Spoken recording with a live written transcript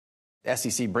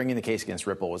SEC bringing the case against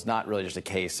Ripple was not really just a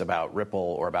case about Ripple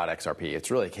or about XRP.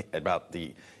 It's really about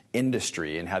the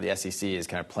industry and how the SEC is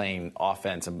kind of playing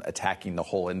offense and attacking the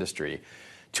whole industry.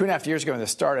 2.5 years ago when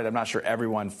this started, I'm not sure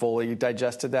everyone fully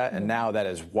digested that, and now that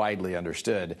is widely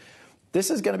understood. This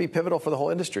is going to be pivotal for the whole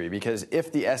industry because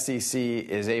if the SEC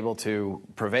is able to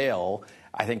prevail,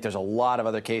 I think there's a lot of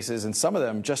other cases, and some of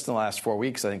them just in the last 4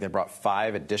 weeks, I think they brought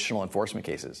 5 additional enforcement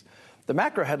cases. The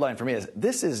macro headline for me is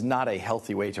this is not a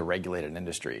healthy way to regulate an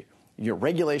industry.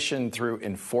 Regulation through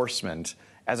enforcement,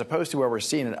 as opposed to where we're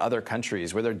seeing in other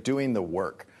countries where they're doing the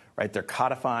work, right? They're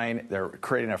codifying, they're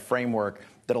creating a framework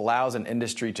that allows an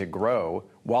industry to grow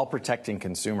while protecting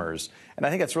consumers. And I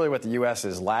think that's really what the U.S.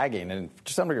 is lagging. And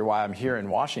to some degree why I'm here in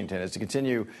Washington is to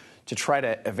continue to try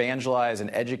to evangelize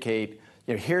and educate.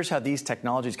 Here's how these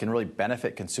technologies can really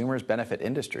benefit consumers, benefit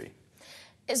industry.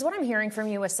 Is what I'm hearing from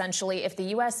you essentially, if the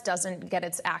U.S. doesn't get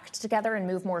its act together and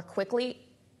move more quickly,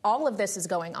 all of this is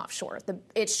going offshore.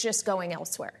 It's just going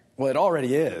elsewhere. Well, it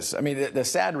already is. I mean, the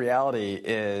sad reality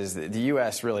is that the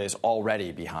U.S. really is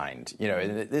already behind.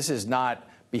 This is not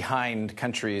behind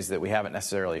countries that we haven't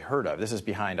necessarily heard of. This is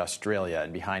behind Australia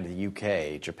and behind the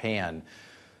U.K., Japan,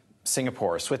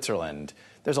 Singapore, Switzerland.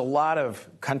 There's a lot of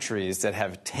countries that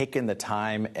have taken the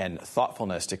time and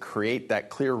thoughtfulness to create that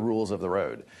clear rules of the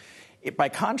road. By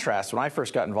contrast, when I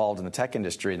first got involved in the tech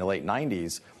industry in the late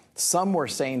 90s, some were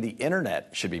saying the internet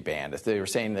should be banned. They were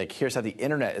saying, like, here's how the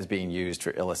internet is being used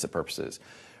for illicit purposes.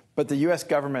 But the U.S.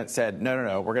 government said,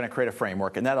 no, we're going to create a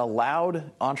framework. And that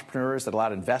allowed entrepreneurs, that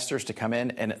allowed investors to come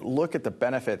in and look at the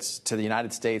benefits to the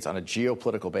United States on a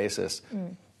geopolitical basis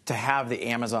to have the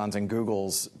Amazons and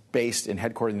Googles based and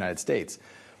headquartered in the United States.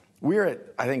 We're at,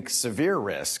 I think, severe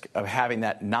risk of having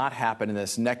that not happen in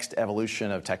this next evolution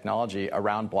of technology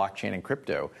around blockchain and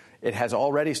crypto. It has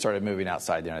already started moving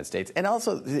outside the United States. And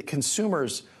also, the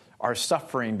consumers are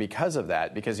suffering because of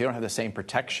that, because you don't have the same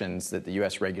protections that the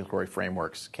U.S. regulatory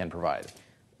frameworks can provide.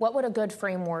 What would a good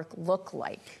framework look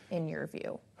like, in your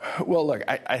view? Well, look,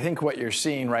 I think what you're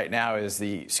seeing right now is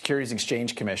the Securities and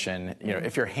Exchange Commission.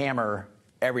 If you're a hammer,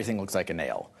 everything looks like a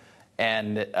nail.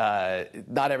 And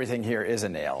not everything here is a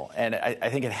nail. And I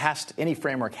think any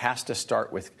framework has to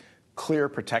start with clear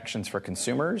protections for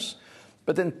consumers,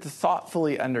 but then to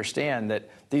thoughtfully understand that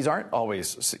these aren't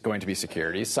always going to be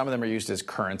securities. Some of them are used as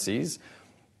currencies.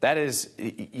 That is,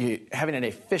 having an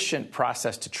efficient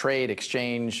process to trade,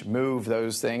 exchange, move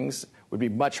those things would be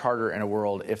much harder in a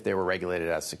world if they were regulated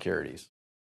as securities.